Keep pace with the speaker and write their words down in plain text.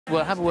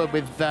We'll have a word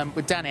with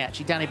Danny,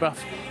 actually, Danny Brough,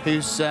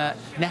 whose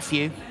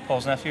nephew.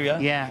 Paul's nephew, yeah.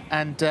 Yeah,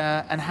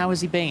 and how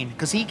has he been?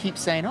 Because he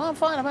keeps saying, "Oh, I'm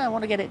fine, I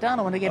want to get it done,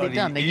 I want to get it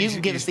done." Now, you can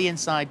give us the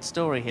inside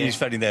story here. He's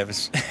very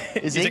nervous.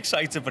 Is he's he?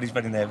 excited, but he's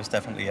very nervous,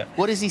 definitely, yeah.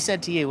 What has he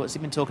said to you? What's he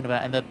been talking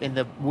about in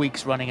the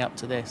weeks running up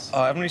to this?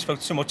 I haven't really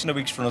spoken so much in the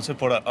weeks running up,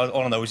 but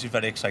all I know is he's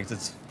very excited.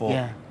 But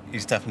Yeah.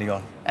 he's definitely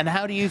on. And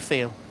how do you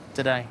feel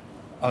today?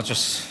 I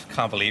just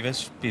can't believe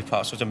it. Being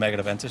part of such a mega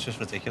event, it's just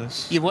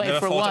ridiculous. You waited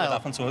for a Never thought it while. would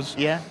happen to us.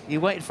 Yeah, you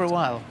waited for a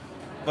while.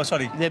 Well,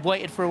 sorry. They've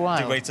waited for a while.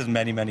 They've waited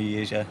many, many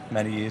years, yeah,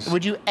 many years.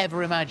 Would you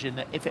ever imagine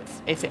that if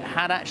it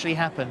had actually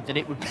happened, that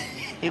it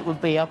would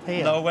be up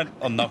here? No,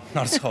 no,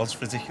 not at all. It's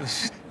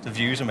ridiculous. The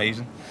view's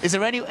amazing. Is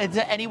there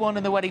anyone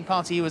in the wedding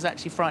party who was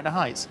actually frightened of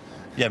heights?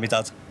 Yeah, my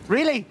dad.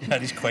 Really? Yeah,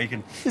 he's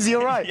quaking. Is he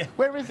all right? Yeah.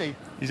 Where is he?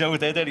 He's over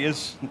there. There he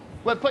is.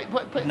 Well,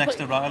 Next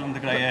to Ryle in the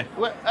grey hair.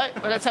 Well,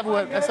 let's have a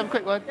word. Let's have a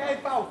quick word. Are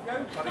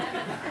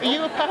you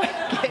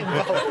get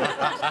involved?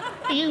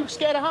 Are you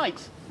scared of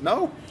heights?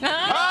 No.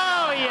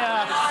 Oh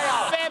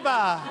yeah,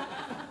 fibber.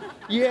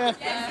 Yeah,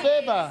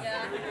 fibber.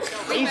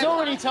 He's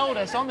already told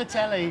us on the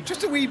telly.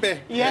 Just a wee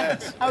bit. Yeah.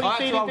 Yes. How are you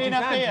feeling being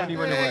up here?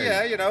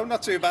 Yeah, you know,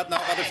 not too bad. Now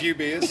I've had a few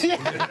beers.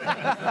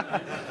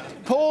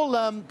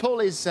 Paul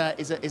is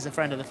a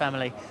friend of the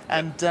family,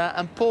 and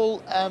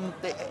Paul,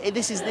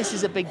 this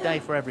is a big day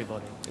for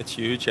everybody. It's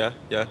huge, yeah.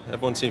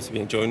 Everyone seems to be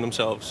enjoying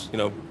themselves. You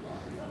know,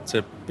 it's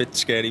a bit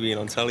scary being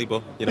on telly,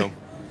 but you know,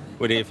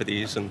 we're here for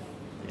these, and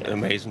they're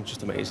amazing,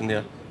 just amazing,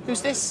 yeah.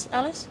 Who's this,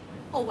 Alice?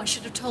 Oh, I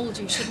should have told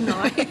you, shouldn't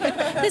I?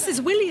 This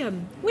is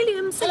William.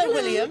 William, say Hello,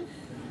 William.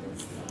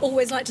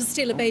 Always like to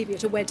steal a baby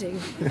at a wedding.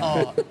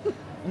 Oh,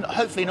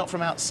 hopefully not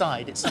from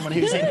outside. It's someone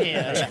who's in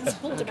here.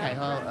 Okay,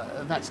 well,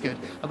 that's good.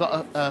 I've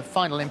got a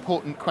final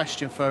important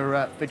question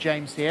for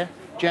James here.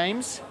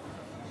 James,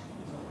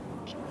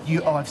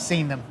 I've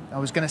seen them. I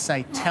was going to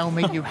say, tell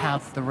me you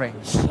have the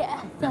rings.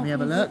 Yeah. Let me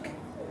have a look.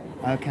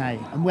 Okay,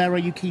 and where are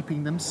you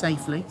keeping them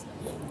safely?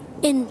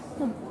 In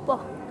the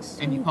box.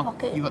 In your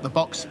pocket. You got the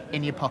box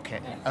in your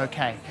pocket.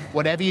 Okay.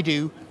 Whatever you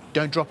do,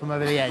 don't drop them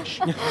over the edge.